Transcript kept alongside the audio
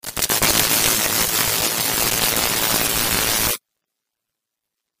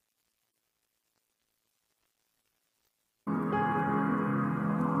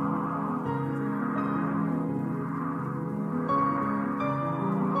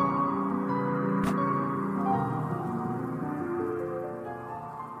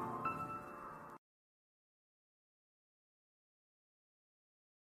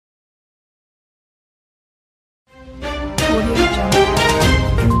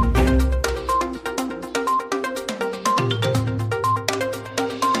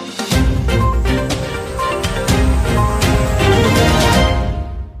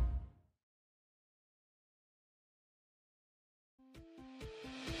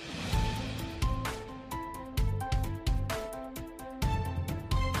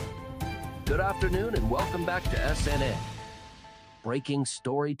Good afternoon and welcome back to SNN. Breaking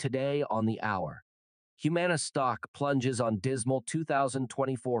story today on the hour. Humana stock plunges on dismal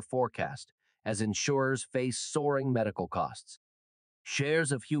 2024 forecast as insurers face soaring medical costs.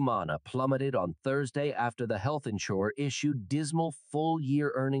 Shares of Humana plummeted on Thursday after the health insurer issued dismal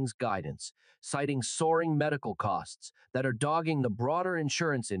full-year earnings guidance, citing soaring medical costs that are dogging the broader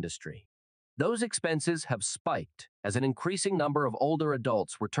insurance industry. Those expenses have spiked as an increasing number of older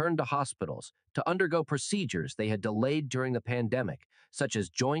adults return to hospitals to undergo procedures they had delayed during the pandemic, such as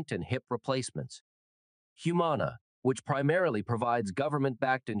joint and hip replacements. Humana, which primarily provides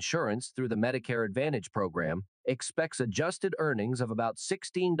government-backed insurance through the Medicare Advantage program, expects adjusted earnings of about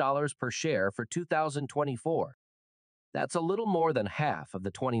 $16 per share for 2024. That's a little more than half of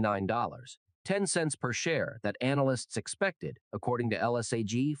the $29.10 per share that analysts expected, according to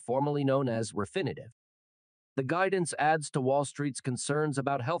LSAG, formerly known as Refinitiv. The guidance adds to Wall Street's concerns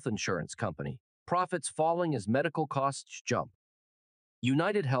about health insurance company profits falling as medical costs jump.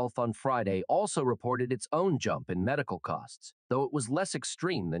 United Health on Friday also reported its own jump in medical costs, though it was less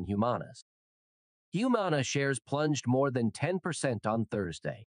extreme than Humana's. Humana shares plunged more than 10% on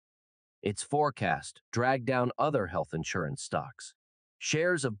Thursday. Its forecast dragged down other health insurance stocks.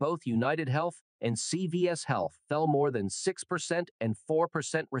 Shares of both United Health and CVS Health fell more than 6% and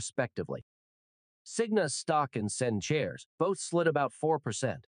 4% respectively. Cigna's stock and SEN shares both slid about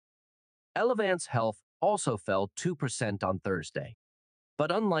 4%. Elevance Health also fell 2% on Thursday.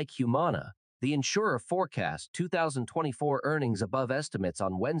 But unlike Humana, the insurer forecast 2024 earnings above estimates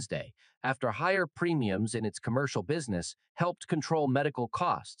on Wednesday after higher premiums in its commercial business helped control medical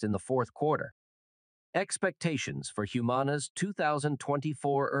costs in the fourth quarter. Expectations for Humana's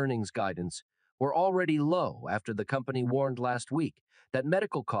 2024 earnings guidance were already low after the company warned last week that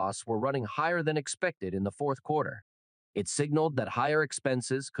medical costs were running higher than expected in the fourth quarter. It signaled that higher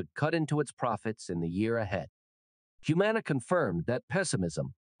expenses could cut into its profits in the year ahead. Humana confirmed that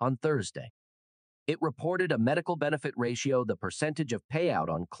pessimism on Thursday. It reported a medical benefit ratio, the percentage of payout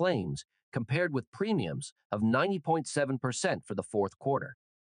on claims, compared with premiums of 90.7% for the fourth quarter.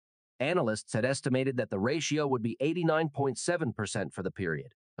 Analysts had estimated that the ratio would be 89.7% for the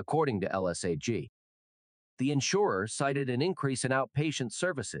period, according to LSAG. The insurer cited an increase in outpatient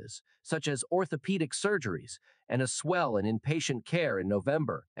services, such as orthopedic surgeries, and a swell in inpatient care in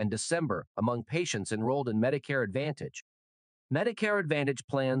November and December among patients enrolled in Medicare Advantage. Medicare Advantage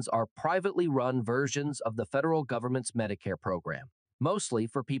plans are privately run versions of the federal government's Medicare program, mostly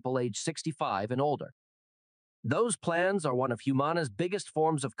for people age 65 and older. Those plans are one of Humana's biggest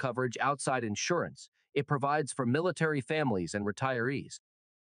forms of coverage outside insurance. It provides for military families and retirees.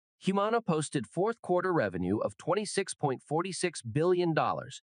 Humana posted fourth quarter revenue of $26.46 billion,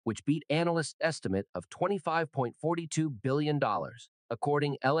 which beat analysts' estimate of $25.42 billion,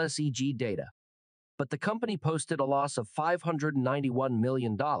 according to LSEG data. But the company posted a loss of $591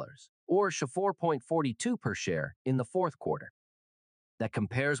 million, or 4.42 per share, in the fourth quarter. That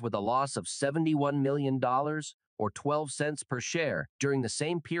compares with a loss of $71 million, or 12 cents per share, during the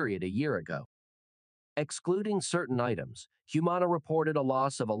same period a year ago. Excluding certain items, Humana reported a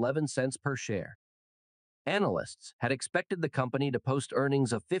loss of 11 cents per share. Analysts had expected the company to post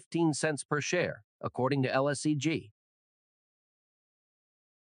earnings of 15 cents per share, according to LSEG.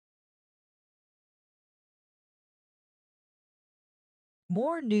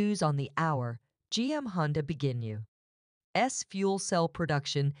 More news on the hour. GM Honda begin you. Fuel cell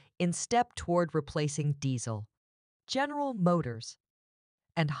production in step toward replacing diesel. General Motors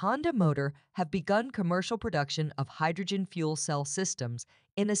and Honda Motor have begun commercial production of hydrogen fuel cell systems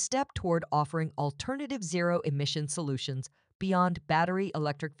in a step toward offering alternative zero-emission solutions beyond battery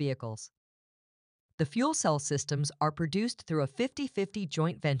electric vehicles. The fuel cell systems are produced through a 50-50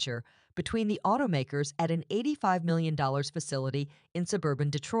 joint venture between the automakers at an $85 million facility in suburban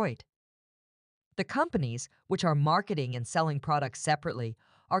Detroit. The companies, which are marketing and selling products separately,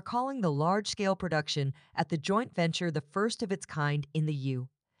 are calling the large-scale production at the joint venture the first of its kind in the U.S.E.C.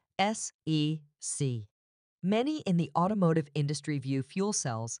 Many in the automotive industry view fuel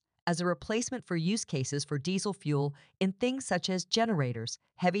cells as a replacement for use cases for diesel fuel in things such as generators,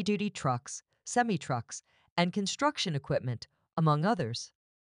 heavy-duty trucks, semi-trucks, and construction equipment, among others.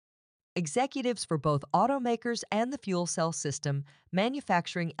 Executives for both automakers and the fuel cell system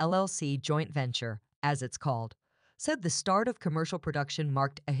manufacturing LLC joint venture, as it's called, said the start of commercial production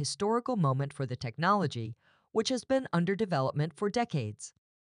marked a historical moment for the technology, which has been under development for decades.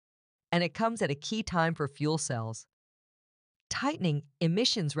 And it comes at a key time for fuel cells. Tightening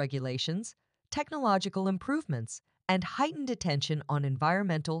emissions regulations, technological improvements, and heightened attention on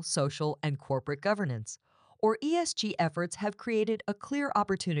environmental, social, and corporate governance, or ESG efforts have created a clear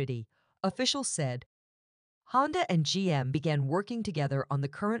opportunity, Officials said Honda and GM began working together on the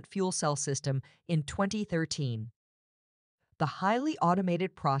current fuel cell system in 2013. The highly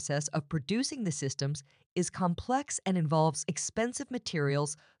automated process of producing the systems is complex and involves expensive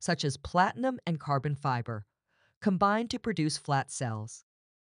materials such as platinum and carbon fiber, combined to produce flat cells.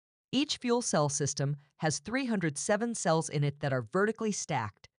 Each fuel cell system has 307 cells in it that are vertically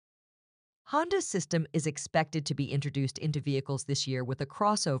stacked. Honda's system is expected to be introduced into vehicles this year with a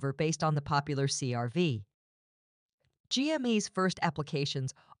crossover based on the popular CR-V. GME's first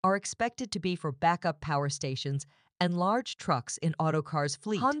applications are expected to be for backup power stations and large trucks in Autocar's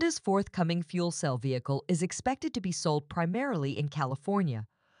fleet. Honda's forthcoming fuel cell vehicle is expected to be sold primarily in California,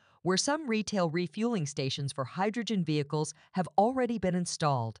 where some retail refueling stations for hydrogen vehicles have already been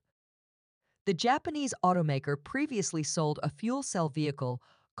installed. The Japanese automaker previously sold a fuel cell vehicle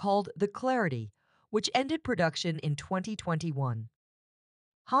called the Clarity, which ended production in 2021.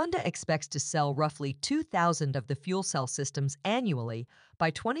 Honda expects to sell roughly 2,000 of the fuel cell systems annually by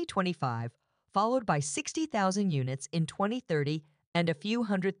 2025, followed by 60,000 units in 2030 and a few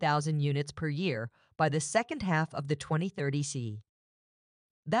 100,000 units per year by the second half of the 2030s.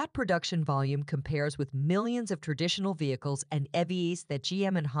 That production volume compares with millions of traditional vehicles and EVs that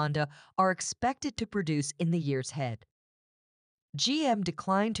GM and Honda are expected to produce in the years ahead. GM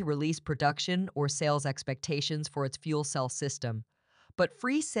declined to release production or sales expectations for its fuel cell system, but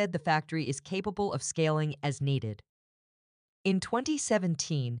Free said the factory is capable of scaling as needed. In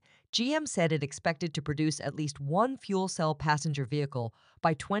 2017, GM said it expected to produce at least one fuel cell passenger vehicle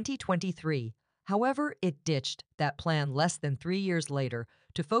by 2023. However, it ditched that plan less than 3 years later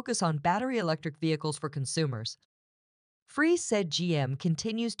to focus on battery electric vehicles for consumers. Free said GM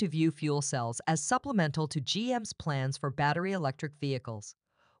continues to view fuel cells as supplemental to GM's plans for battery electric vehicles,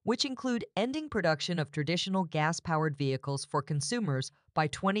 which include ending production of traditional gas-powered vehicles for consumers by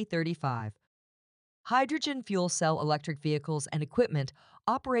 2035. Hydrogen fuel cell electric vehicles and equipment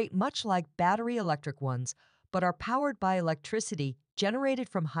operate much like battery electric ones, but are powered by electricity generated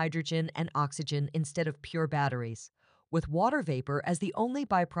from hydrogen and oxygen instead of pure batteries, with water vapor as the only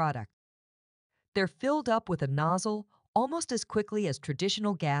byproduct. They're filled up with a nozzle almost as quickly as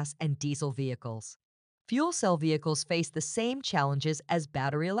traditional gas and diesel vehicles. Fuel cell vehicles face the same challenges as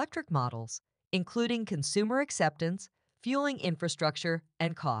battery electric models, including consumer acceptance, fueling infrastructure,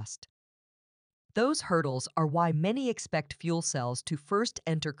 and cost. Those hurdles are why many expect fuel cells to first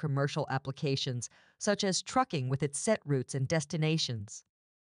enter commercial applications, such as trucking with its set routes and destinations.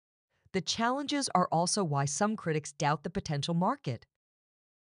 The challenges are also why some critics doubt the potential market.